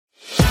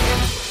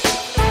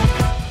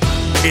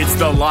It's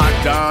the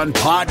Locked On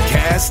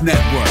Podcast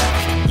Network,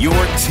 your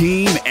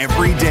team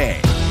every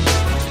day.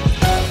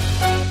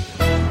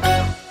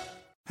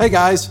 Hey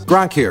guys,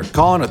 Gronk here,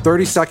 calling a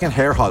 30-second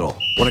hair huddle.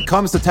 When it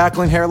comes to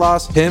tackling hair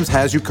loss, Hims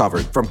has you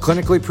covered. From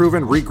clinically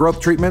proven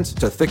regrowth treatments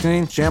to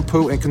thickening,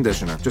 shampoo, and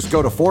conditioner. Just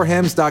go to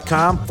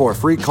 4hims.com for a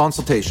free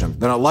consultation.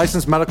 Then a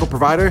licensed medical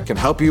provider can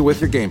help you with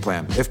your game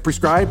plan. If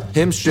prescribed,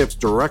 Hims ships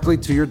directly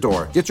to your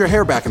door. Get your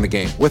hair back in the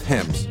game with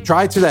Hims.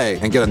 Try today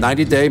and get a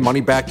 90-day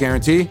money-back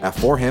guarantee at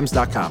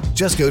 4hims.com.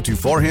 Just go to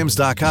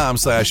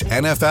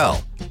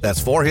 4hims.com/NFL.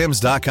 That's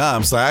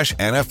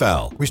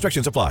 4hims.com/NFL.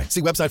 Restrictions apply.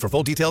 See website for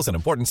full details and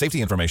important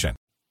safety information.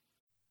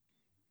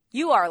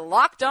 You are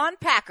Locked On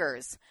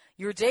Packers,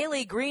 your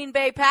daily Green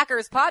Bay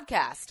Packers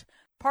podcast,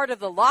 part of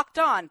the Locked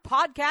On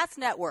Podcast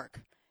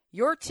Network,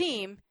 your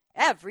team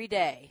every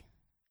day.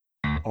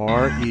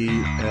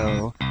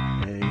 RELAX.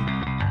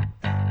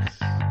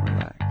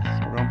 Relax.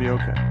 We're going to be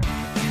okay.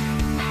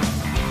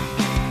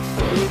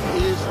 It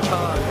is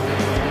time.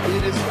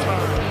 It is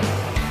time.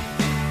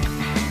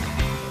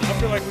 I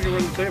feel like we can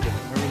run the table.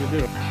 I really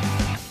do.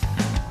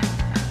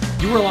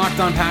 You are Locked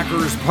On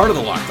Packers, part of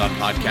the Locked On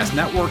Podcast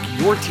Network,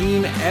 your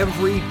team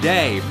every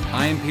day.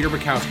 I am Peter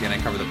Bukowski, and I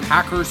cover the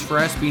Packers for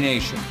SB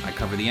Nation. I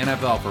cover the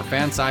NFL for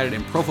Fansided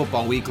and Pro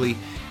Football Weekly,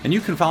 and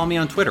you can follow me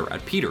on Twitter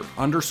at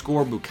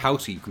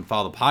Peter_Bukowski. You can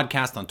follow the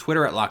podcast on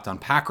Twitter at Locked On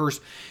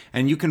Packers,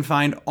 and you can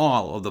find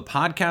all of the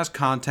podcast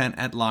content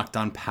at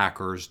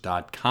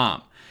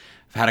LockedOnPackers.com.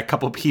 I've had a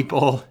couple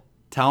people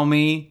tell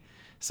me,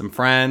 some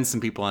friends, some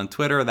people on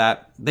Twitter,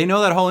 that they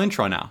know that whole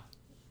intro now,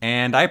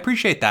 and I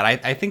appreciate that.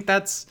 I think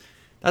that's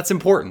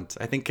important.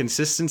 I think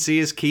consistency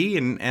is key,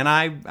 and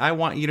I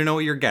want you to know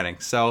what you're getting.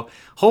 So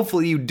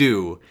hopefully you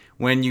do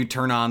when you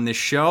turn on this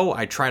show.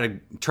 I try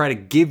to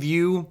give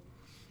you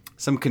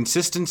some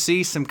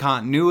consistency, some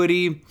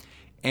continuity,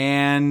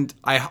 and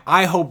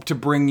I hope to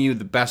bring you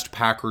the best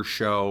Packers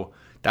show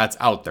that's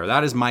out there.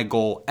 That is my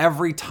goal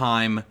every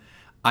time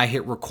I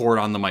hit record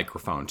on the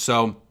microphone.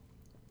 So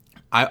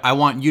I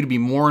want you to be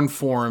more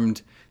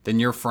informed than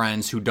your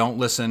friends who don't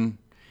listen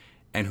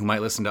and who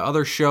might listen to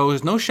other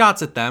shows. No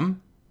shots at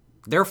them.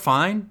 They're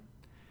fine.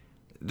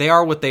 They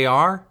are what they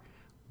are.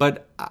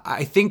 But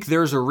I think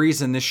there's a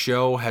reason this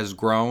show has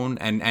grown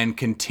and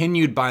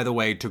continued, by the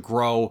way, to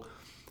grow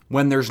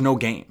when there's no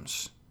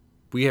games.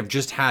 We have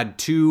just had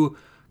 2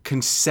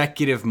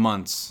 consecutive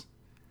months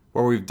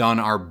where we've done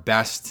our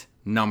best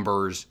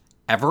numbers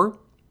ever.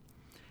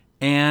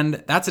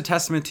 And that's a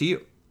testament to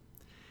you.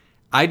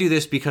 I do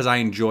this because I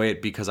enjoy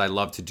it, because I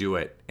love to do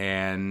it.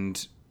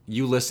 And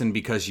you listen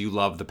because you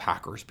love the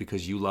Packers,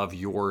 because you love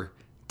your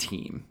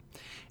team.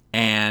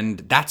 And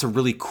that's a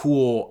really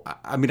cool,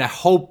 I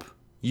hope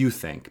you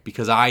think,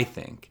 because I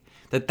think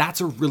that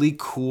that's a really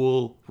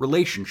cool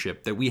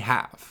relationship that we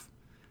have.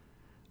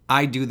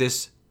 I do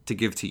this to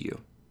give to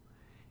you.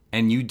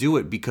 And you do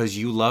it because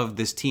you love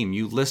this team.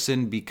 You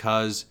listen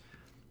because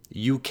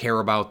you care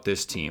about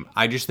this team.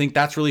 I just think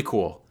that's really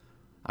cool.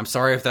 I'm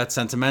sorry if that's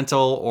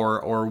sentimental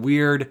or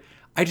weird.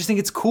 I just think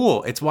it's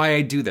cool. It's why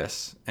I do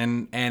this.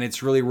 And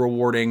it's really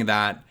rewarding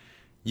that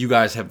you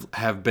guys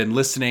have been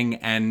listening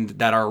and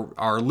that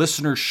our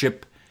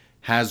listenership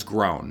has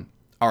grown.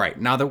 All right,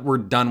 now that we're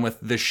done with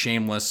the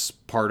shameless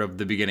part of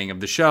the beginning of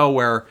the show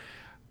where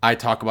I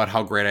talk about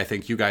how great I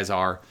think you guys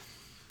are,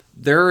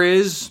 there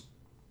is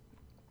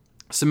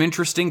some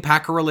interesting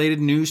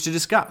Packer-related news to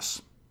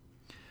discuss.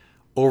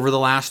 Over the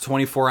last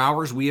 24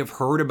 hours, we have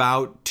heard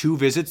about 2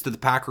 visits that the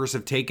Packers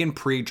have taken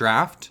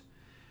pre-draft.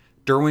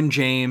 Derwin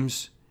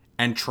James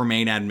and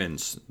Tremaine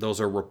Edmunds. Those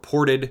are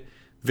reported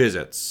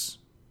visits.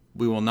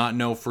 We will not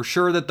know for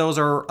sure that those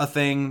are a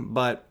thing,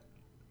 but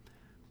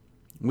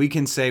we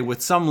can say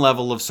with some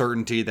level of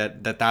certainty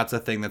that that's a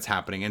thing that's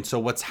happening. And so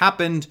what's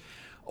happened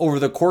over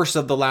the course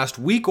of the last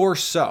week or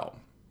so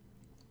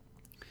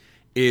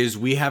is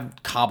we have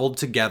cobbled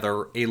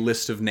together a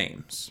list of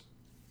names.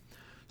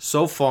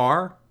 So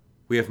far,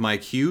 we have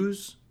Mike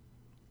Hughes,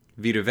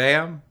 Vita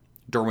Vea,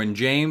 Derwin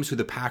James, who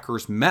the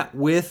Packers met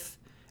with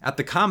at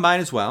the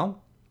Combine as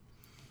well,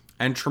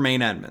 and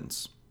Tremaine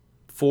Edmunds.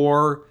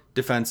 4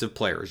 defensive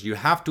players. You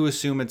have to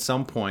assume at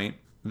some point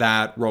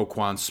that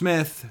Roquan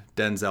Smith,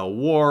 Denzel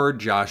Ward,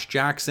 Josh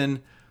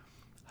Jackson,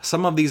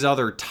 some of these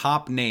other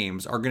top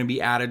names are going to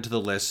be added to the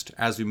list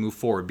as we move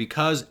forward.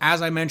 Because,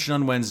 as I mentioned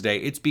on Wednesday,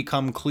 it's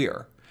become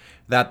clear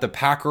that the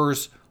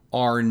Packers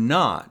are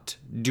not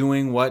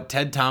doing what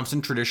Ted Thompson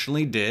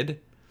traditionally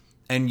did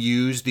and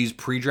use these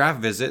pre-draft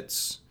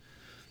visits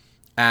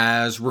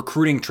as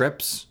recruiting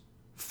trips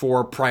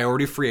for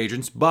priority free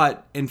agents,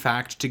 but in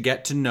fact to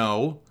get to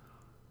know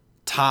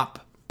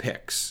top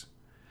picks.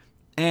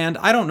 And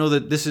I don't know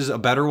that this is a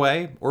better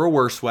way or a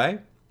worse way.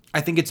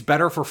 I think it's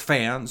better for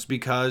fans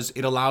because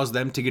it allows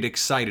them to get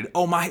excited.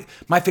 Oh, my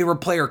favorite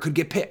player could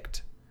get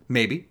picked.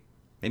 Maybe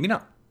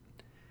not.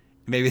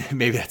 Maybe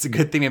that's a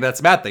good thing, maybe that's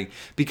a bad thing.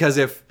 Because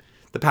if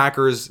the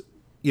Packers,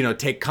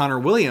 take Connor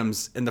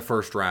Williams in the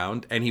first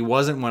round and he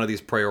wasn't one of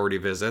these priority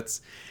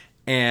visits,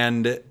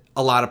 and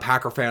a lot of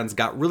Packer fans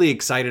got really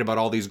excited about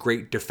all these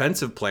great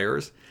defensive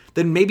players,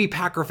 then maybe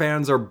Packer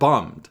fans are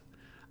bummed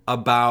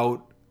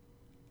about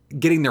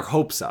getting their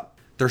hopes up.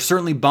 They're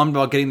certainly bummed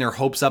about getting their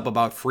hopes up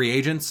about free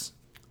agents.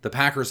 The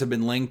Packers have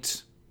been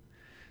linked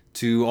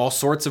to all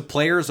sorts of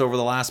players over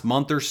the last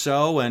month or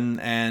so,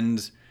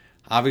 and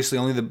obviously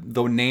only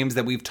the names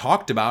that we've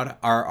talked about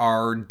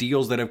are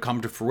deals that have come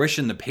to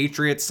fruition. The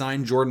Patriots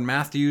signed Jordan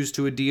Matthews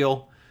to a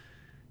deal.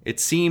 It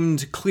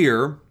seemed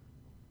clear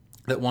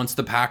that once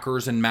the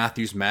Packers and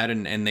Matthews met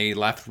and they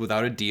left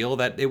without a deal,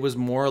 that it was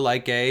more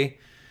like a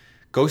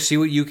go see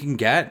what you can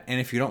get, and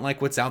if you don't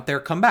like what's out there,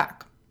 come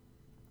back.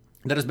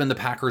 That has been the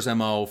Packers'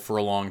 MO for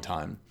a long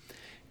time.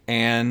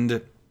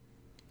 And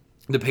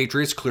the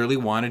Patriots clearly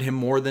wanted him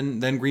more than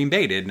Green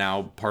Bay did.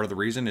 Now, part of the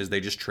reason is they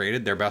just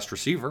traded their best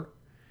receiver.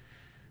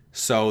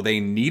 So they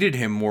needed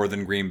him more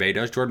than Green Bay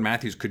does. Jordan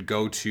Matthews could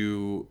go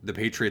to the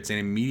Patriots and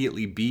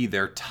immediately be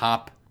their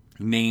top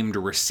named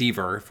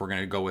receiver, if we're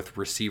going to go with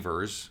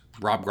receivers.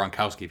 Rob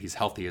Gronkowski, if he's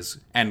healthy,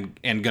 and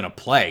going to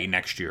play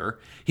next year.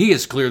 He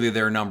is clearly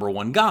their number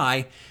one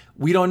guy.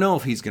 We don't know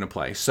if he's going to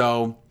play.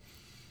 So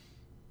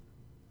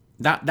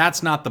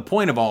that's not the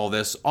point of all of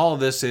this. All of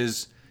this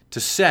is to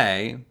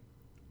say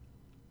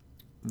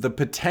the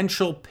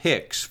potential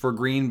picks for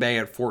Green Bay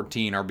at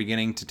 14 are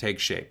beginning to take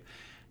shape.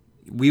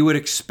 We would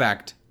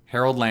expect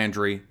Harold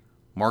Landry,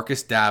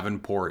 Marcus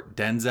Davenport,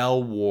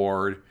 Denzel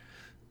Ward,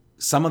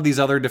 some of these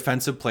other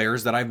defensive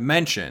players that I've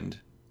mentioned.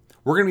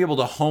 We're going to be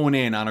able to hone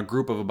in on a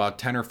group of about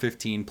 10 or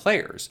 15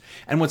 players.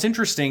 And what's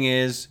interesting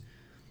is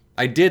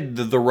I did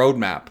the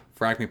roadmap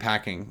for Acme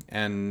Packing,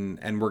 and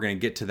we're going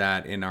to get to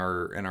that in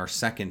our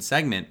second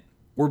segment.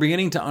 We're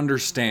beginning to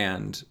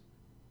understand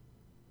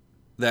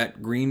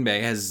that Green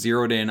Bay has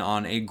zeroed in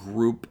on a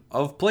group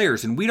of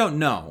players, and we don't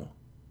know.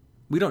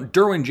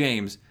 Derwin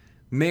James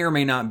may or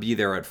may not be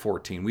there at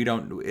 14.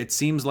 It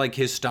seems like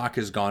his stock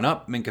has gone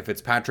up. Minkah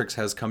Fitzpatrick's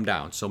has come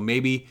down. So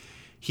maybe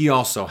he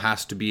also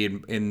has to be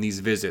in these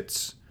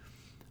visits.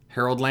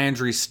 Harold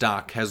Landry's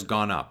stock has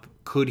gone up.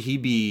 Could he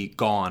be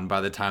gone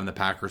by the time the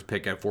Packers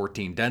pick at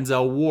 14?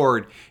 Denzel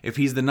Ward, if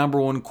he's the number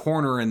one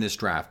corner in this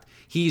draft,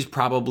 he's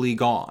probably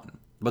gone.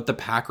 But the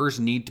Packers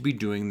need to be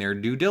doing their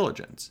due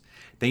diligence.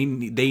 They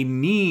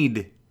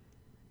need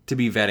to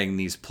be vetting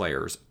these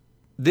players.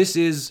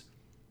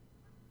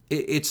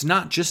 It's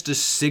not just a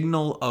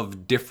signal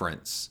of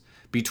difference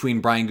between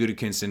Brian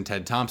Gutekunst and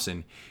Ted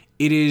Thompson.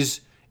 It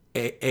is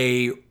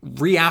a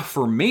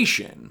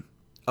reaffirmation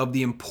of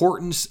the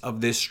importance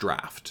of this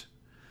draft,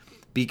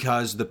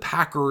 because the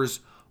Packers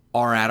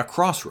are at a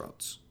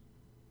crossroads.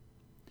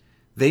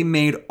 They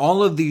made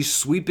all of these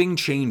sweeping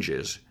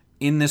changes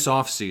in this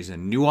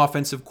offseason. New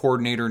offensive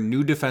coordinator,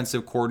 new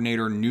defensive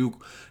coordinator,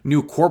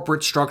 new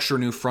corporate structure,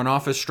 new front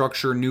office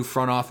structure, new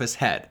front office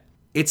head.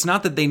 It's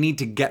not that they need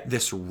to get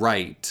this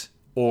right,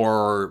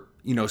 or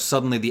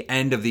suddenly the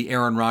end of the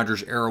Aaron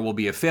Rodgers era will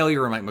be a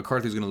failure and Mike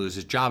McCarthy's going to lose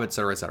his job, et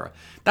cetera, et cetera.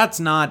 Let's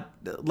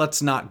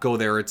not go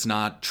there. It's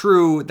not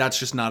true. That's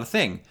just not a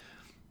thing.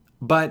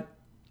 But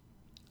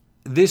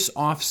this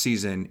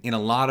offseason, in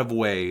a lot of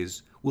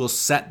ways, will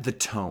set the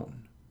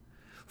tone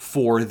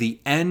for the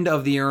end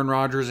of the Aaron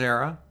Rodgers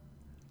era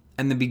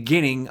and the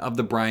beginning of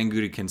the Brian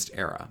Gutekunst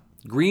era.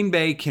 Green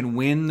Bay can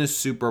win the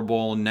Super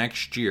Bowl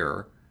next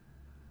year,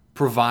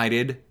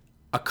 provided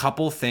a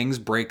couple things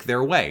break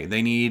their way.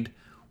 They need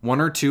one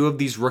or two of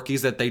these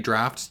rookies that they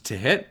draft to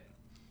hit.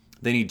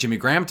 They need Jimmy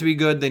Graham to be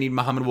good. They need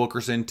Muhammad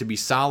Wilkerson to be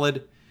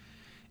solid.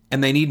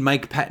 And they need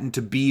Mike Pettin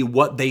to be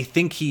what they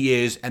think he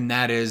is, and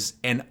that is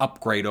an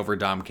upgrade over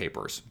Dom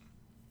Capers.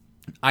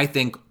 I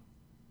think,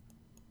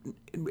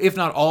 if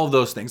not all of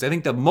those things, I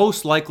think the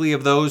most likely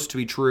of those to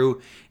be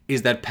true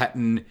is that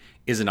Pettin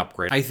is an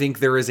upgrade. I think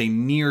there is a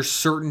near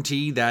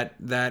certainty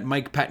that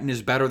Mike Pettin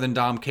is better than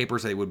Dom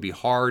Capers. It would be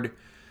hard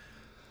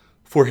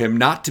for him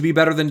not to be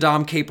better than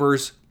Dom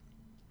Capers.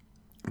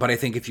 But I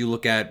think if you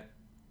look at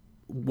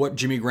what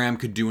Jimmy Graham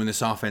could do in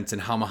this offense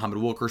and how Muhammad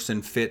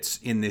Wilkerson fits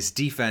in this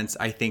defense,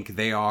 I think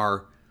they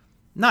are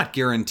not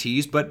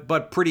guarantees,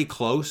 but pretty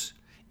close,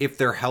 if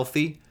they're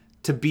healthy,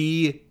 to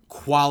be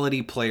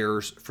quality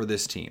players for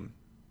this team.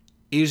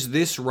 Is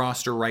this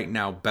roster right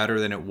now better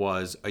than it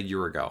was a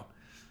year ago?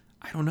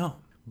 I don't know.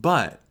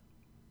 But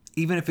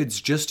even if it's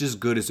just as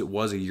good as it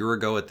was a year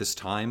ago at this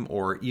time,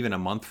 or even a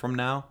month from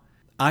now,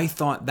 I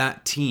thought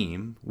that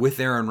team with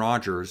Aaron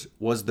Rodgers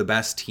was the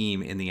best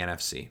team in the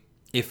NFC.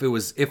 If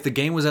the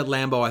game was at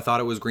Lambeau, I thought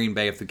it was Green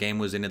Bay. If the game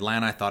was in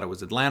Atlanta, I thought it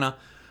was Atlanta.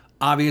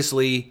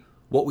 Obviously,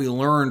 what we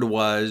learned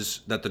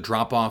was that the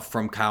drop-off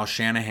from Kyle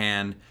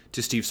Shanahan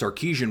to Steve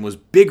Sarkisian was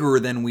bigger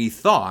than we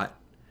thought,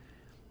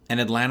 and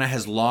Atlanta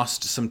has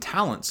lost some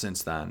talent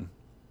since then.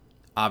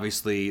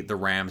 Obviously, the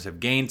Rams have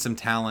gained some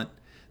talent.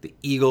 The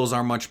Eagles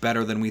are much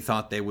better than we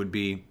thought they would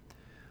be.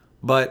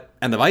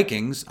 And the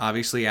Vikings,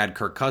 obviously, add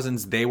Kirk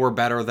Cousins. They were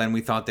better than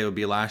we thought they would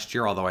be last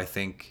year, although I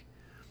think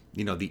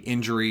the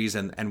injuries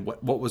and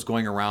what was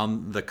going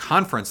around the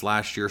conference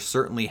last year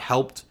certainly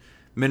helped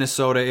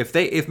Minnesota.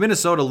 If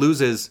Minnesota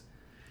loses,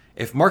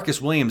 if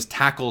Marcus Williams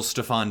tackles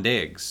Stephon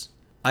Diggs,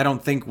 I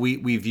don't think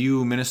we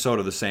view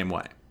Minnesota the same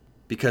way,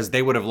 because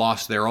they would have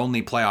lost their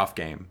only playoff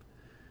game.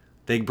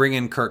 They bring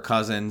in Kirk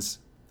Cousins.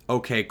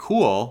 Okay,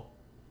 cool.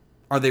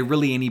 Are they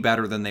really any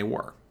better than they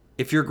were?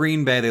 If you're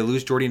Green Bay, they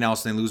lose Jordy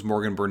Nelson, they lose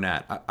Morgan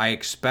Burnett. I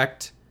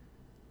expect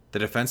the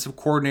defensive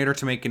coordinator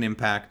to make an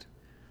impact.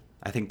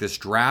 I think this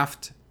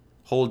draft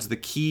holds the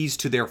keys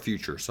to their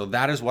future. So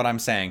that is what I'm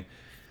saying.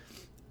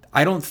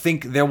 I don't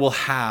think they will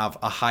have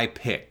a high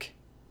pick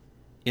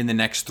in the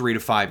next 3 to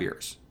 5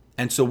 years.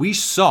 And so we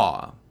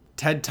saw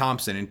Ted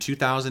Thompson in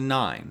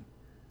 2009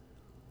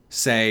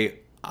 say,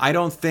 I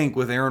don't think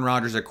with Aaron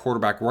Rodgers at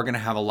quarterback, we're going to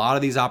have a lot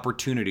of these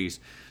opportunities.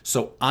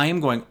 So I am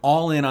going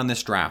all in on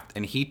this draft.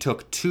 And he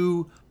took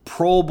 2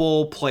 Pro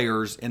Bowl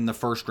players in the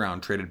first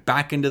round, traded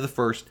back into the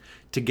first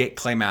to get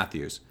Clay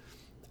Matthews.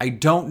 I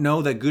don't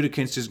know that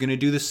Gutekunst is going to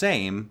do the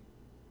same,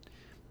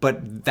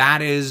 but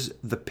that is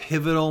the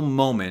pivotal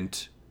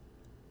moment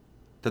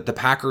that the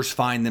Packers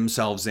find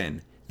themselves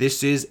in.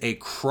 This is a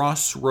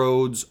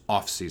crossroads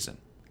offseason,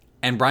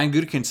 and Brian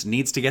Gutekunst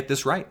needs to get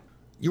this right.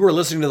 You are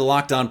listening to the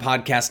Locked On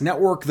Podcast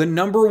Network, the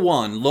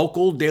 #1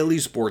 local daily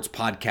sports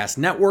podcast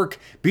network.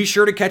 Be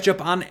sure to catch up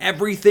on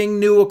everything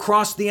new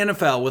across the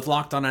NFL with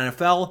Locked On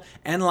NFL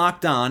and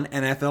Locked On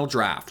NFL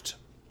Draft.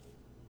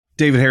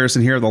 David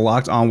Harrison here, the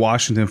Locked On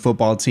Washington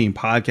Football Team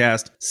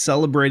podcast,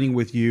 celebrating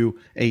with you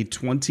a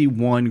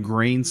 21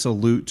 grain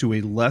salute to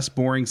a less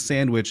boring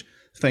sandwich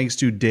thanks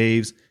to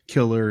Dave's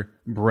Killer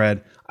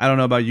Bread. I don't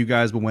know about you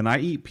guys, but when I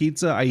eat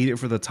pizza, I eat it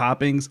for the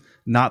toppings,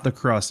 not the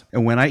crust.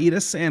 And when I eat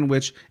a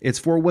sandwich, it's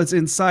for what's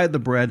inside the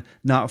bread,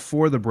 not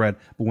for the bread.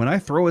 But when I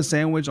throw a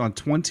sandwich on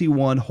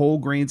 21 whole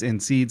grains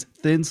and seeds,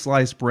 thin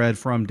sliced bread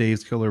from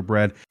Dave's Killer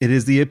Bread, it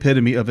is the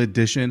epitome of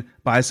addition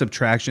by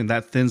subtraction.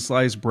 That thin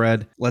sliced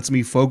bread lets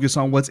me focus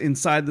on what's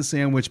inside the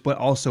sandwich, but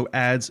also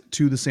adds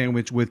to the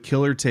sandwich with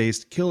killer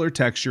taste, killer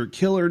texture,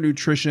 killer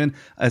nutrition,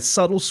 a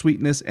subtle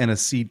sweetness, and a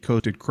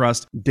seed-coated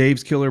crust.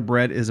 Dave's Killer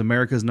Bread is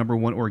America's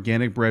 #1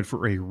 organic bread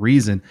for a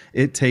reason.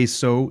 It tastes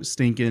so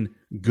stinking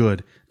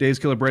good. Dave's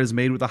Killer Bread is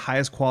made with the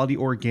highest quality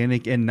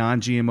organic and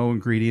non-GMO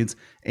ingredients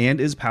and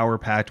is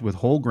power-packed with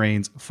whole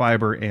grains,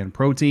 fiber, and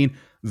protein.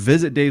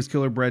 Visit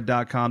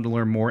daveskillerbread.com to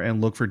learn more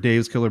and look for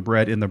Dave's Killer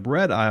Bread in the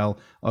bread aisle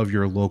of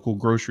your local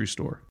grocery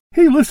store.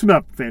 Hey, listen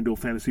up, FanDuel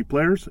Fantasy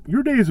players.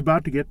 Your day is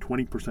about to get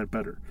 20%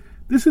 better.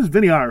 This is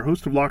Vinny Iyer,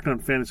 host of Locked On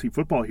Fantasy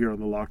Football here on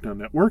the Locked On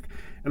Network,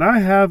 and I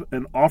have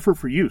an offer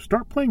for you.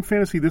 Start playing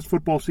fantasy this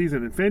football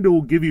season, and FanDuel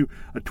will give you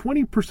a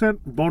 20%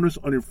 bonus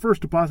on your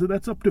first deposit.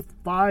 That's up to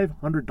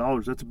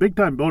 $500. That's a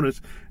big-time bonus,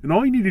 and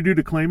all you need to do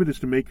to claim it is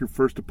to make your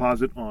first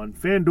deposit on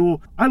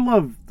FanDuel. I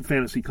love the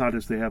fantasy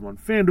contests they have on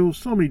FanDuel.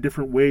 So many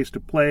different ways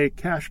to play,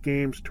 cash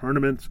games,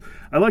 tournaments.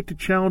 I like to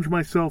challenge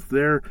myself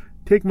there.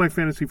 Take my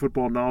fantasy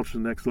football knowledge to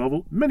the next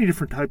level. Many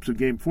different types of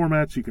game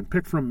formats you can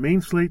pick from: main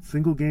slate,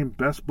 single game,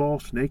 best ball,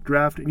 snake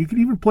draft, and you can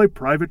even play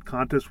private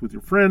contests with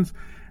your friends.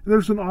 And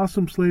there's an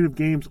awesome slate of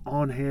games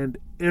on hand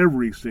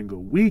every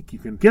single week. You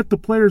can get the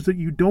players that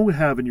you don't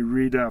have in your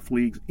redraft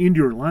leagues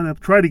into your lineup.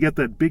 Try to get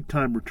that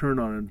big-time return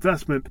on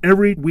investment.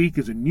 Every week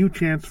is a new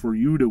chance for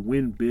you to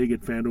win big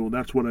at FanDuel, and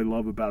that's what I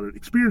love about it.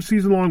 Experience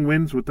season-long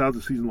wins without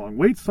the season-long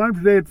waits. Sign up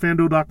today at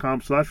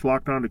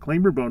FanDuel.com/LockedOn to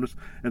claim your bonus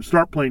and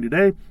start playing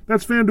today.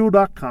 That's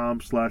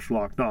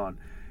FanDuel.com/LockedOn.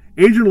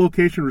 Age and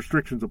location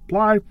restrictions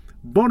apply.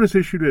 Bonus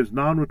issued as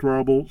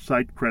non-withdrawable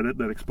site credit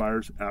that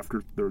expires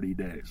after 30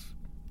 days.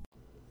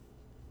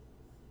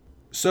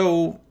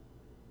 So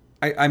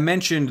I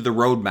mentioned the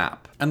roadmap.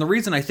 And the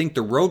reason I think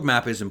the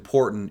roadmap is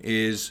important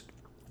is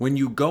when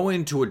you go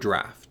into a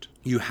draft,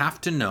 you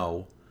have to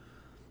know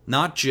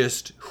not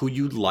just who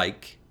you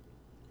like,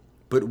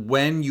 but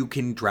when you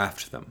can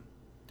draft them.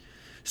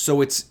 So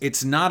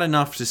it's not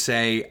enough to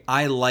say,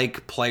 I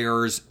like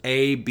players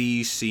A,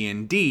 B, C,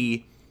 and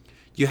D.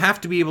 You have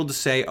to be able to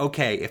say,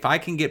 okay, if I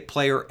can get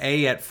player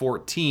A at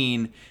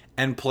 14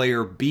 and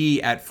player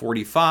B at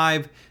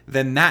 45,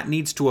 then that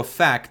needs to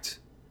affect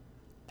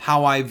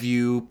how I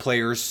view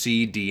players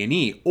C, D, and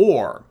E.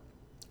 Or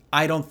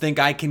I don't think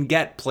I can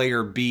get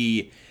player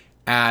B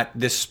at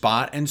this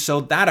spot, and so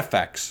that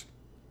affects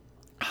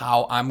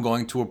how I'm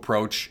going to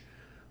approach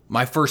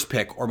my first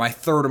pick or my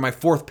third or my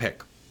fourth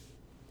pick,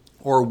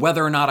 or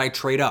whether or not I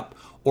trade up,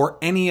 or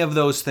any of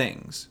those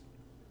things.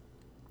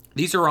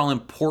 These are all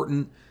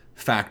important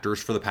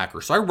factors for the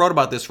Packers. So I wrote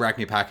about this for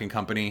Acme Packing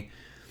Company.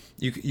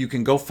 You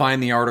can go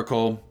find the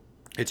article.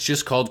 It's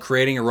just called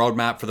Creating a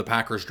Roadmap for the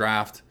Packers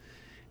Draft.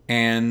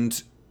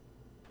 And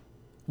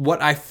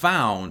what I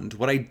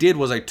did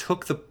was I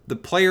took the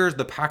players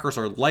the Packers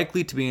are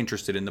likely to be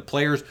interested in, the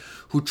players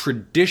who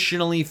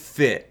traditionally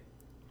fit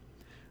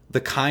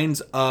the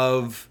kinds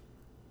of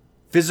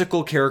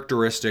physical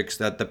characteristics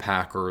that the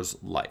Packers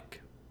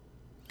like.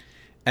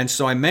 And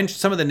so I mentioned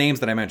some of the names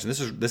that I mentioned.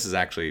 This is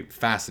actually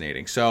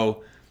fascinating.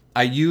 So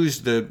I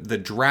used the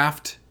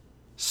draft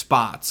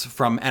spots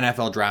from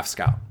NFL Draft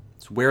Scout.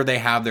 It's where they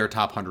have their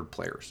top 100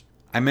 players.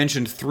 I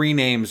mentioned 3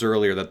 names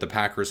earlier that the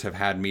Packers have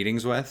had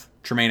meetings with: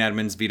 Tremaine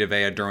Edmonds, Vita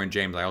Vea, Derwin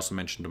James. I also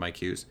mentioned to my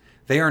Q's.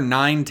 They are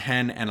 9,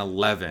 10, and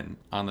 11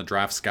 on the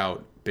Draft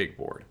Scout big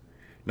board.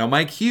 Now,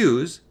 Mike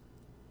Hughes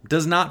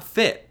does not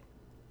fit,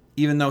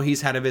 even though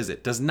he's had a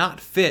visit, does not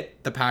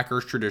fit the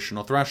Packers'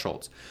 traditional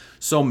thresholds.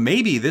 So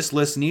maybe this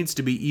list needs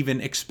to be even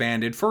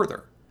expanded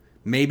further.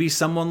 Maybe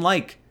someone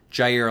like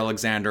Jair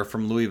Alexander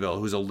from Louisville,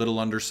 who's a little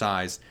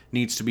undersized,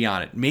 needs to be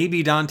on it.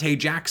 Maybe Dante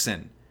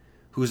Jackson,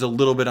 who's a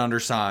little bit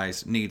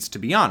undersized, needs to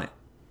be on it.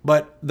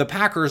 But the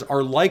Packers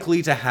are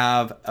likely to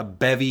have a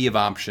bevy of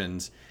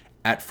options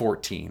at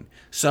 14.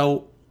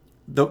 So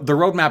the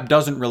roadmap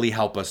doesn't really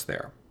help us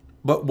there.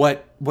 But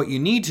what you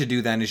need to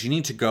do then is you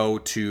need to go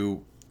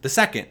to the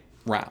second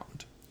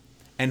round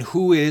and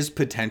who is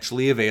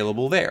potentially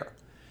available there.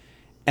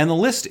 And the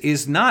list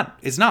is not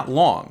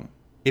long.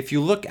 If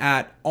you look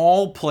at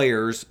all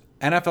players,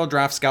 NFL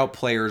Draft Scout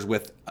players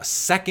with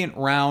second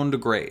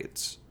round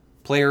grades,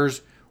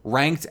 players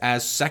ranked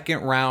as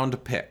second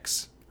round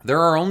picks, there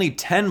are only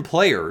 10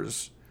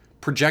 players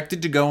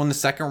projected to go in the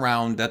second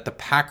round that the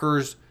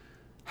Packers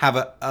have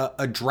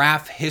a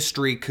draft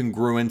history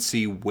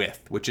congruency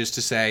with, which is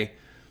to say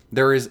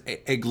there is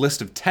a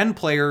list of 10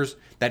 players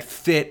that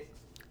fit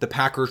the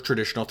Packers'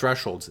 traditional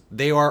thresholds.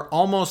 They are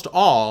almost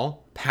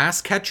all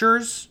pass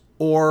catchers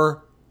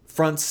or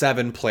front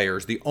seven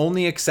players. The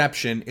only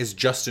exception is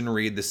Justin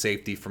Reed, the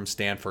safety from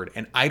Stanford,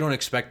 and I don't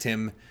expect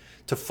him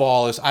to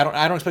fall as I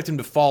don't expect him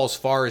to fall as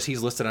far as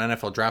he's listed on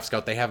NFL Draft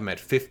Scout. They have him at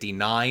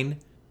 59.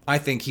 I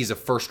think he's a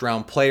first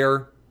round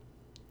player.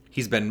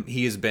 He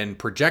has been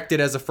projected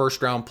as a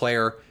first round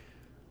player.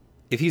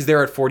 If he's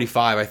there at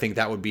 45, I think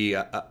that would be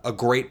a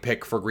great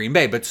pick for Green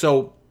Bay. But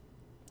so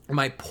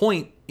my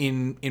point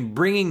in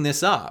bringing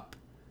this up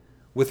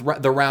with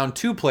the round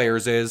 2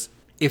 players is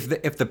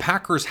if the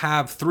Packers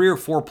have 3 or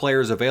 4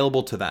 players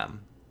available to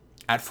them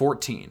at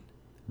 14,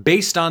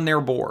 based on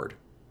their board,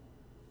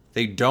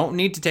 they don't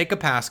need to take a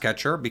pass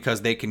catcher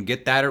because they can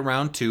get that at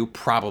round 2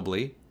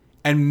 probably.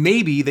 And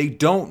maybe they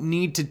don't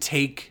need to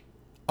take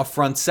a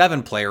front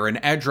 7 player,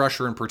 an edge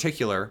rusher in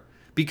particular,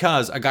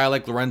 because a guy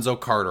like Lorenzo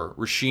Carter,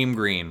 Rasheem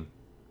Green,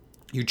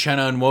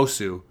 Uchenna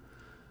Nwosu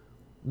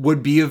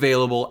would be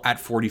available at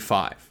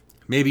 45.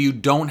 Maybe you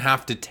don't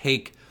have to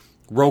take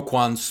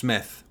Roquan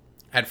Smith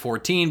at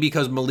 14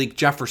 because Malik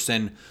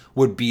Jefferson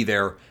would be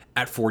there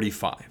at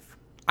 45.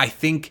 I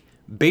think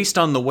based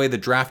on the way the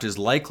draft is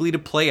likely to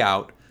play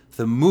out,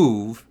 the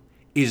move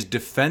is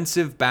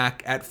defensive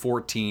back at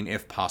 14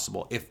 if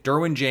possible. If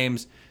Derwin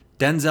James,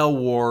 Denzel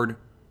Ward,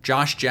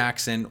 Josh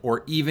Jackson,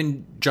 or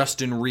even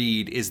Justin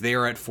Reed is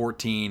there at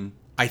 14,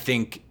 I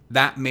think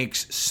that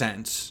makes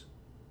sense.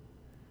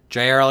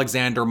 Jair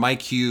Alexander,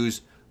 Mike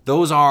Hughes,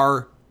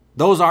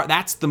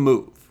 that's the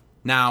move.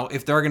 Now,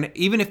 if they're going to,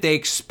 even if they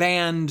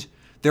expand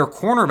their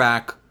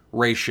cornerback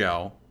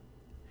ratio,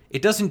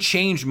 it doesn't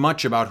change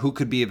much about who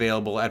could be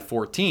available at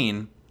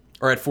 14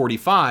 or at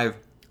 45,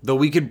 though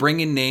we could bring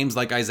in names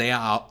like Isaiah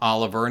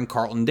Oliver and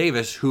Carlton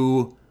Davis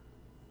who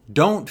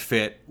don't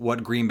fit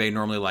what Green Bay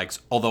normally likes,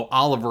 although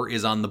Oliver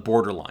is on the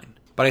borderline.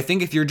 But I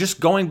think if you're just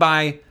going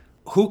by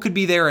who could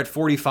be there at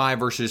 45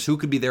 versus who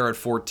could be there at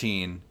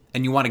 14,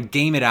 and you want to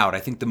game it out, I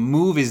think the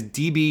move is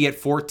DB at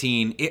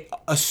 14,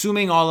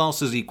 assuming all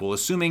else is equal,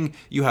 assuming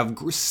you have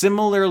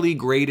similarly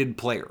graded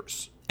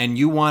players, and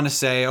you want to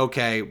say,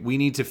 okay, we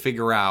need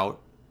to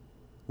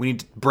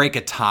break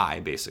a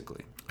tie,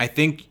 basically. I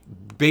think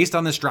based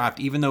on this draft,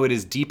 even though it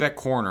is deep at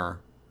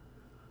corner,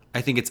 I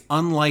think it's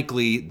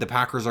unlikely the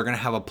Packers are going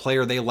to have a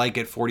player they like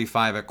at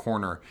 45 at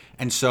corner.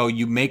 And so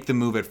you make the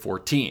move at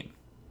 14.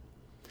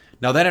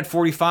 Now then at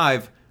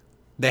 45,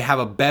 they have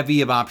a bevy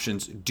of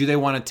options. Do they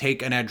want to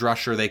take an edge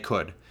rusher? They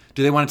could.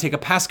 Do they want to take a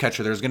pass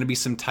catcher? There's going to be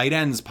some tight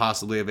ends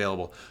possibly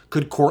available.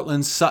 Could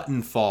Cortland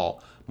Sutton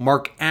fall?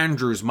 Mark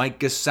Andrews, Mike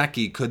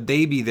Gesicki, could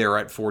they be there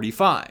at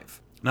 45?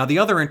 Now the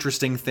other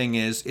interesting thing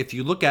is if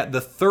you look at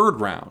the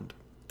third round,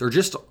 there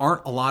just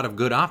aren't a lot of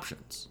good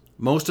options.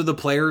 Most of the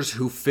players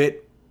who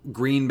fit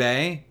Green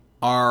Bay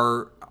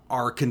are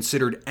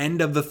considered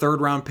end of the third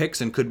round picks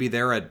and could be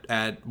there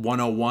at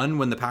 101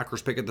 when the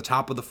Packers pick at the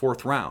top of the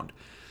fourth round.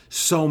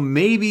 So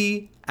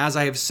maybe, as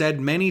I have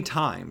said many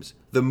times,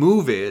 the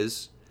move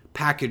is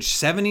package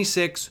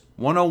 76,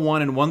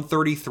 101, and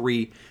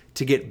 133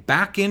 to get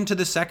back into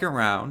the second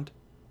round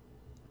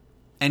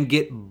and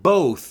get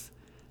both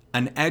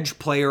an edge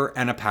player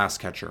and a pass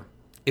catcher.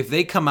 If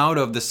they come out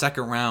of the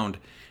second round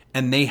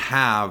and they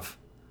have,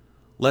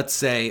 let's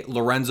say,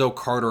 Lorenzo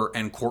Carter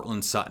and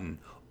Cortland Sutton,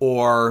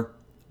 or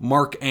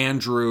Mark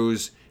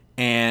Andrews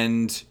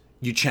and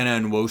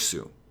Uchenna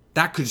Nwosu,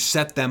 that could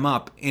set them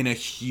up in a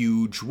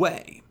huge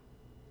way.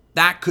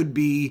 That could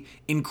be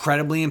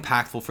incredibly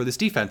impactful for this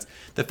defense.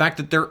 The fact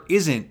that there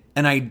isn't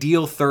an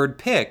ideal third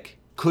pick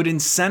could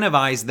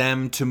incentivize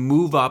them to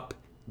move up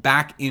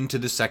back into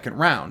the second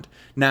round.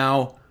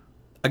 Now,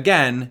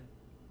 again,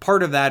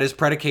 part of that is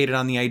predicated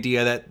on the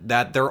idea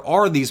that there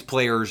are these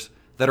players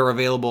that are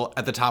available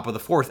at the top of the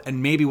fourth.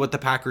 And maybe what the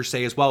Packers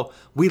say is, well,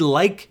 we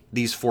like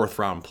these fourth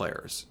round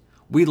players.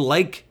 We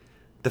like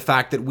the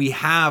fact that we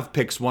have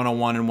picks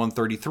 101 and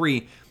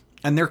 133,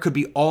 and there could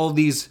be all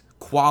these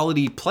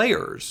quality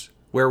players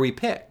where we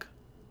pick.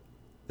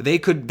 They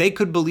could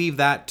believe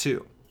that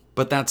too.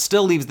 But that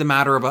still leaves the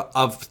matter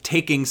of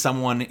taking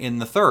someone in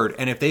the third.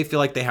 And if they feel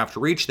like they have to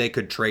reach, they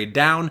could trade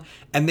down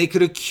and they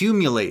could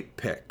accumulate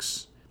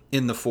picks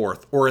in the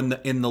fourth or in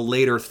the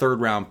later third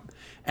round.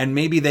 And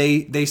maybe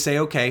they say,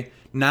 okay,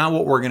 now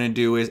what we're going to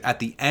do is at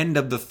the end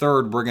of the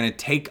third, we're going to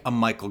take a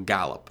Michael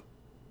Gallup.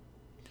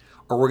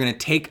 Or we're going to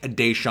take a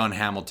Deshaun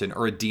Hamilton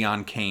or a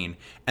Deion Kane.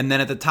 And then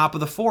at the top of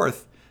the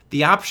fourth,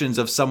 the options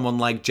of someone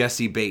like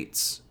Jesse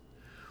Bates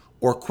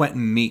or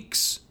Quentin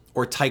Meeks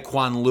or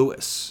Tyquan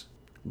Lewis.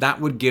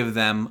 That would give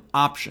them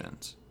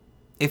options.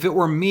 If it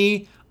were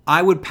me,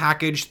 I would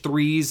package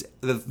threes,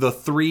 the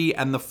 3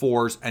 and the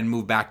 4s, and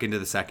move back into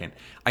the second.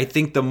 I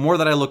think the more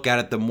that I look at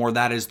it, the more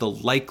that is the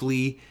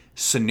likely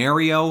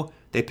scenario.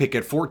 They pick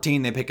at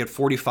 14, they pick at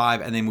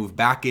 45, and they move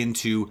back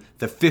into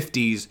the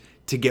 50s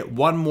to get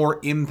one more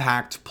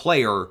impact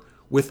player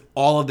with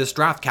all of this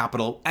draft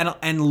capital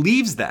and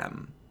leaves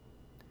them.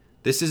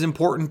 This is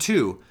important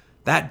too.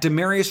 That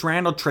Demarius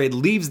Randall trade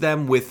leaves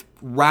them with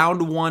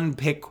round 1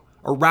 pick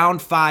or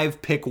round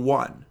 5 pick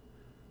 1,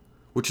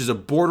 which is a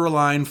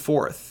borderline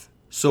fourth.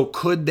 So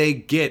could they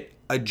get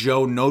a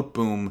Joe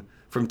Noteboom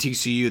from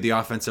TCU, the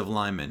offensive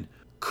lineman?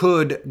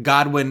 Could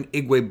Godwin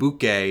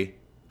Igwebuike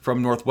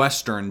from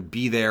Northwestern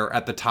be there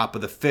at the top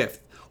of the 5th?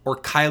 Or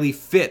Kylie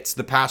Fitz,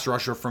 the pass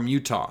rusher from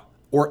Utah?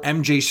 Or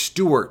MJ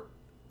Stewart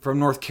from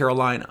North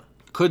Carolina?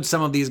 Could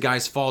some of these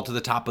guys fall to the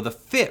top of the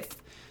 5th?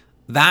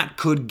 That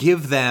could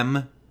give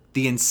them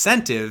the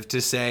incentive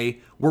to say,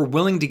 we're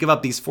willing to give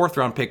up these 4th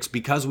round picks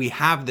because we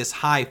have this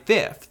high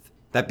 5th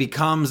that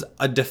becomes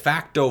a de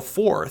facto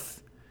 4th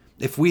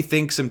if we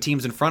think some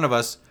teams in front of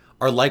us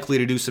are likely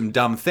to do some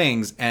dumb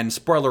things. And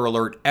spoiler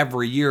alert,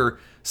 every year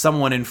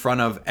someone in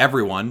front of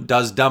everyone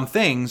does dumb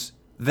things,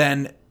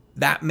 then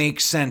that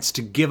makes sense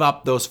to give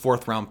up those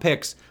 4th round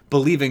picks,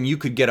 believing you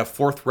could get a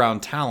 4th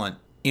round talent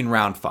in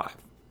round 5.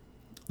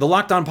 The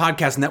Locked On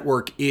Podcast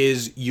Network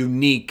is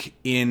unique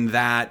in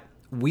that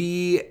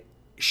we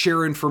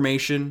share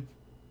information,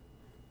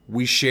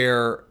 we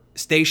share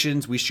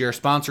stations, we share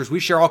sponsors, we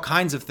share all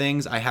kinds of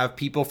things. I have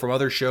people from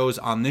other shows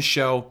on this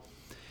show,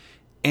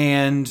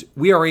 and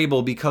we are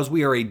able, because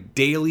we are a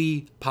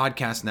daily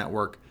podcast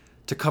network,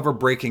 to cover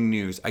breaking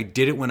news. I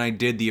did it when I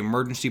did the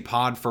emergency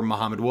pod for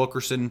Muhammad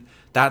Wilkerson,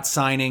 that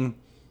signing,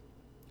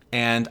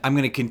 and I'm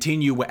going to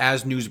continue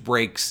as news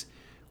breaks,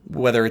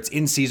 whether it's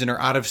in season or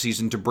out of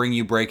season, to bring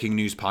you breaking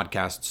news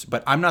podcasts.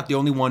 But I'm not the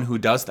only one who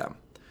does them.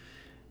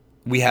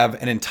 We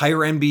have an entire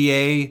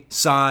NBA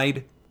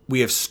side.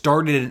 We have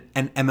started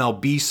an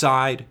MLB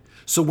side.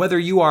 So whether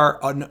you are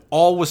an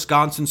all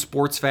Wisconsin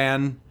sports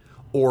fan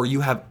or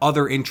you have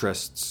other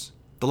interests,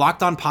 the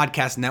Locked On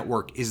Podcast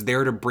Network is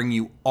there to bring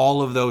you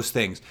all of those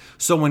things.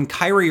 So when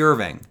Kyrie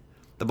Irving,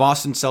 the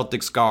Boston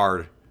Celtics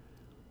guard,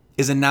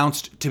 is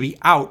announced to be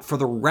out for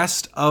the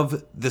rest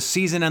of the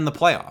season and the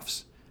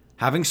playoffs,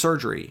 having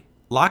surgery,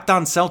 Locked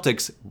On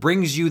Celtics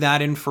brings you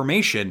that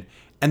information,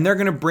 and they're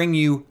going to bring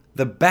you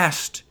the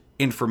best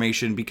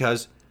information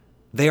because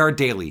they are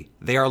daily,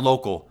 they are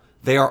local,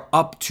 they are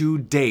up to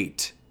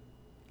date,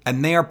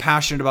 and they are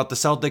passionate about the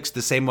Celtics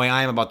the same way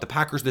I am about the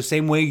Packers, the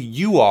same way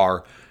you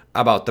are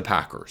about the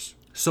Packers.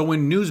 So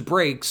when news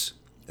breaks,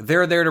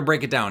 they're there to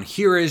break it down.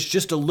 Here is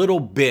just a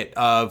little bit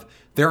of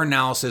their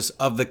analysis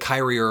of the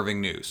Kyrie Irving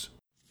news.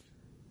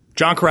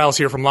 John Corrales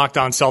here from Locked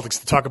On Celtics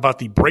to talk about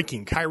the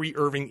breaking Kyrie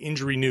Irving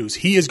injury news.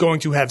 He is going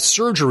to have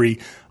surgery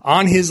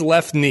on his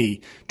left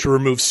knee to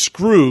remove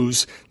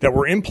screws that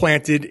were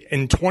implanted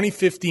in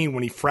 2015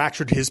 when he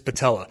fractured his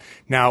patella.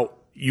 Now,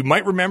 you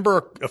might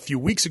remember a few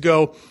weeks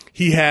ago,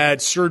 he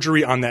had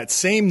surgery on that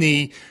same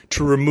knee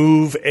to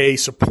remove a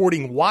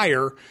supporting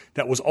wire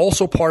that was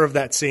also part of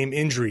that same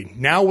injury.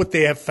 Now what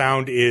they have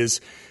found is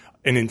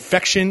an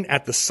infection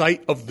at the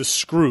site of the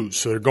screws.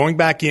 So they're going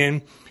back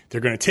in. They're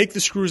going to take the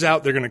screws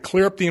out. They're going to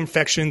clear up the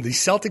infection. The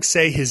Celtics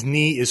say his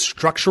knee is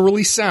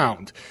structurally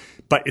sound,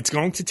 but it's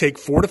going to take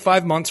 4 to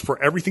 5 months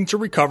for everything to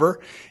recover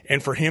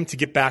and for him to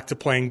get back to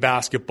playing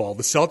basketball.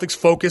 The Celtics'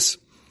 focus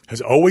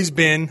has always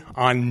been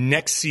on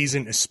next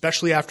season,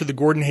 especially after the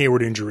Gordon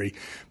Hayward injury.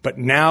 But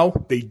now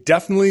they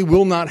definitely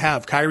will not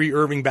have Kyrie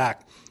Irving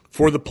back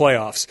for the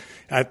playoffs.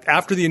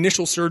 After the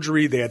initial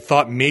surgery, they had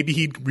thought maybe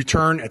he'd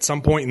return at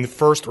some point in the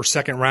first or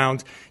second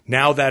round.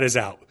 Now that is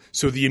out.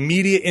 So the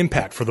immediate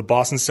impact for the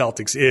Boston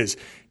Celtics is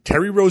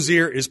Terry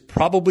Rozier is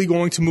probably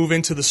going to move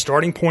into the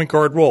starting point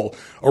guard role,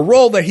 a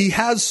role that he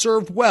has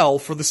served well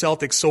for the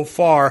Celtics so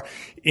far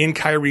in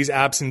Kyrie's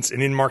absence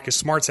and in Marcus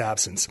Smart's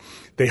absence.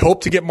 They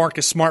hope to get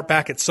Marcus Smart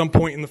back at some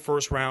point in the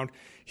first round.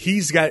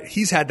 He's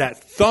had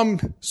that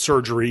thumb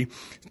surgery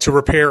to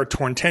repair a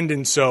torn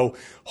tendon, so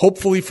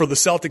hopefully for the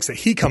Celtics that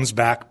he comes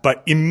back,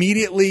 but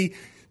immediately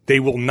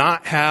they will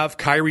not have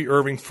Kyrie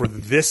Irving for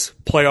this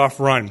playoff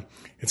run.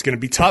 It's going to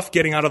be tough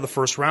getting out of the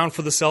first round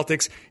for the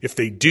Celtics. If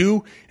they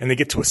do and they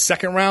get to a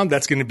second round,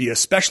 that's going to be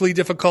especially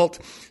difficult.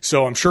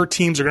 So I'm sure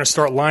teams are going to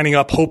start lining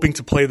up hoping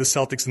to play the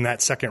Celtics in that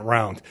second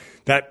round.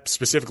 That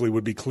specifically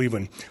would be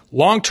Cleveland.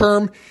 Long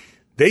term,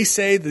 They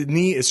say the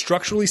knee is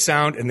structurally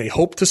sound, and they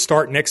hope to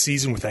start next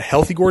season with a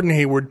healthy Gordon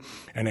Hayward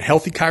and a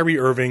healthy Kyrie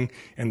Irving,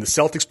 and the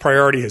Celtics'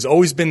 priority has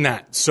always been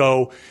that.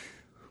 So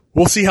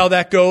we'll see how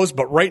that goes,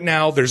 but right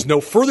now there's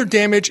no further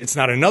damage. It's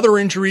not another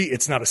injury.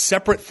 It's not a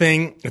separate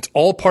thing. It's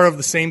all part of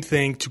the same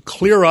thing to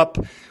clear up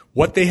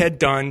what they had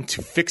done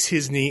to fix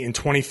his knee in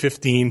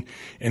 2015,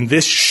 and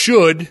this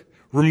should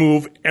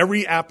remove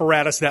every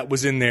apparatus that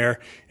was in there,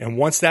 and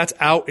once that's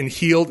out and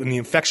healed and the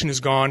infection is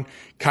gone,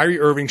 Kyrie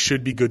Irving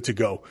should be good to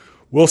go.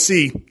 We'll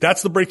see.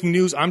 That's the breaking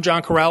news. I'm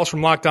John Corrales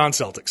from Locked On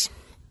Celtics.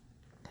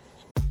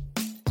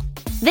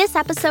 This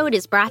episode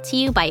is brought to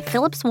you by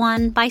Philips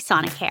One by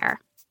Sonicare.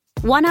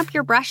 One up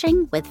your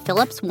brushing with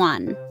Philips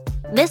One.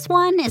 This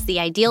one is the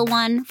ideal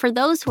one for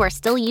those who are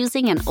still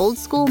using an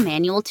old-school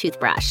manual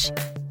toothbrush.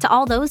 To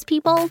all those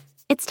people,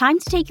 it's time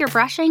to take your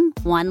brushing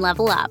one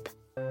level up.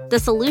 The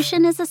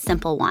solution is a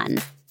simple one.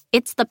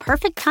 It's the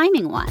perfect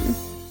timing one.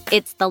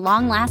 It's the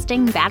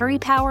long-lasting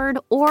battery-powered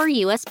or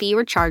USB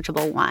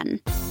rechargeable one.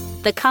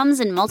 The comes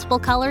in multiple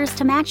colors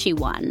to match you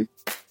one.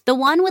 The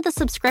one with a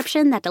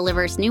subscription that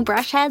delivers new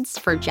brush heads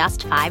for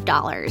just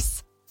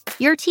 $5.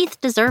 Your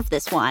teeth deserve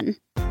this one.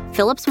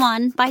 Philips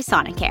One by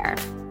Sonicare.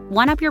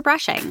 One up your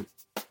brushing.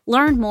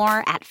 Learn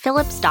more at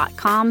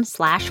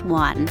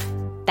philips.com/one.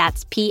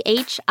 That's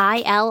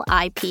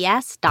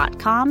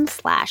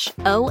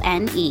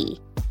PHILIPS.com/ONE.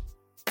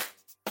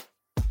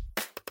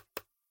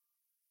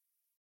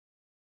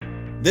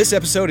 This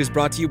episode is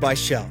brought to you by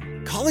Shell.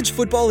 College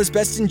football is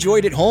best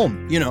enjoyed at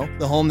home. You know,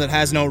 the home that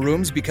has no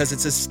rooms because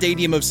it's a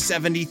stadium of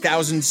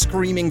 70,000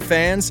 screaming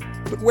fans.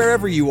 But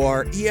wherever you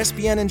are,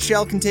 ESPN and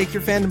Shell can take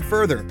your fandom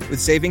further with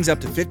savings up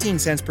to 15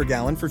 cents per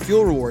gallon for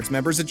fuel rewards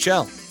members at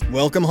Shell.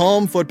 Welcome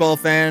home, football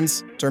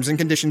fans. Terms and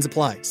conditions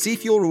apply. See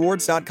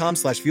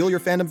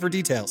fuelrewards.com/fuelyourfandom for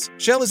details.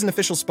 Shell is an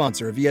official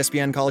sponsor of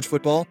ESPN College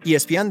Football.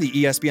 ESPN, the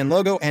ESPN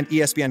logo, and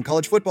ESPN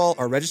College Football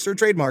are registered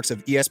trademarks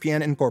of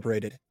ESPN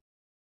Incorporated.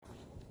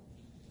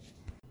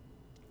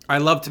 I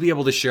love to be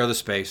able to share the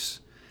space.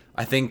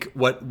 I think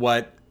what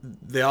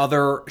the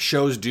other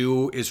shows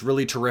do is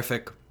really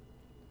terrific.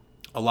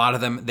 A lot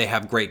of them, they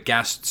have great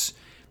guests.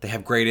 They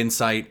have great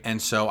insight. And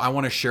so I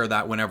want to share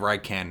that whenever I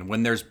can.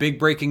 When there's big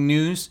breaking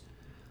news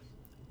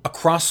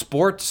across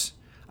sports,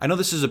 I know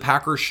this is a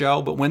Packers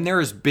show, but when there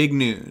is big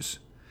news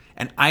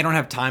and I don't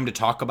have time to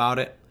talk about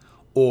it,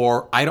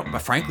 or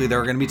frankly,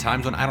 there are going to be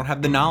times when I don't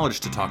have the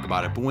knowledge to talk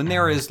about it. But when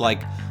there is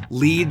like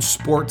lead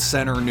Sports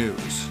Center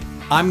news,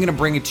 I'm going to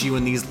bring it to you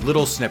in these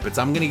little snippets.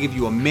 I'm going to give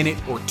you a minute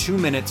or 2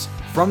 minutes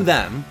from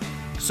them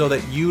so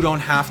that you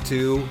don't have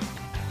to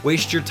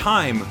waste your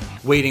time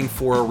waiting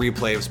for a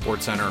replay of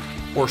SportsCenter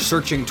or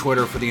searching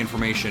Twitter for the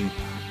information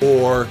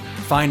or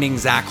finding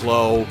Zach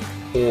Lowe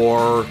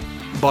or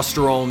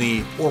Buster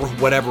Olney or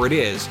whatever it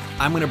is.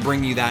 I'm going to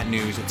bring you that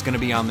news. It's going to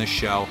be on this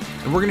show,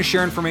 and we're going to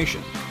share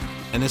information.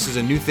 And this is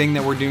a new thing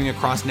that we're doing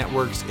across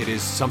networks. It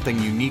is something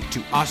unique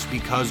to us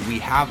because we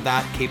have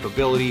that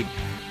capability,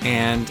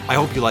 and I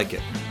hope you like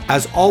it.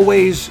 As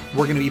always,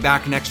 we're going to be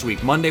back next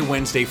week, Monday,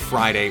 Wednesday,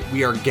 Friday.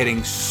 We are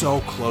getting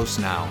so close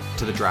now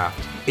to the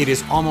draft. It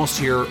is almost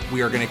here.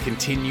 We are going to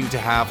continue to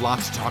have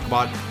lots to talk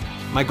about.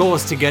 My goal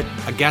is to get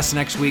a guest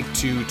next week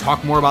to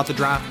talk more about the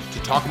draft, to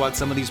talk about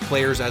some of these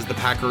players as the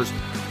Packers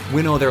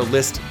winnow their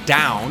list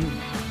down.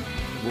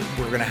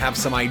 We're going to have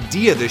some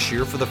idea this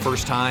year for the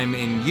first time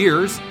in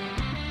years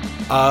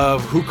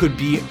of who could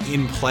be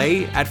in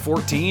play at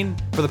 14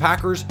 for the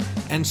Packers.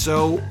 And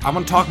so I'm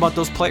going to talk about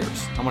those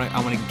players. I'm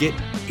going to get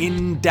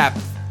in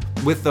depth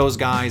with those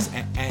guys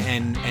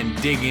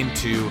and dig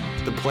into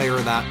the player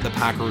that the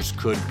Packers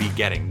could be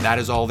getting. That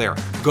is all there.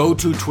 Go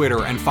to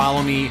Twitter and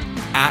follow me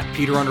at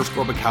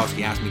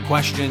Peter_Bukowski. Ask me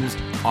questions,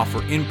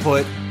 offer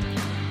input.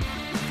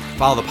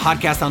 Follow the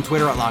podcast on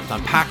Twitter at Locked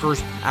On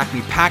Packers,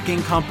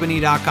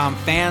 AcmePackingCompany.com,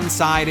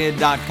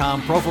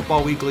 Fansided.com, Pro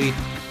Football Weekly.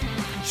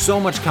 So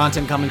much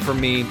content coming from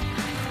me.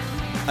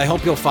 I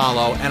hope you'll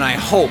follow, and I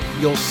hope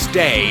you'll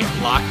stay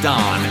locked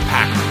on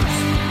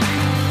Packers.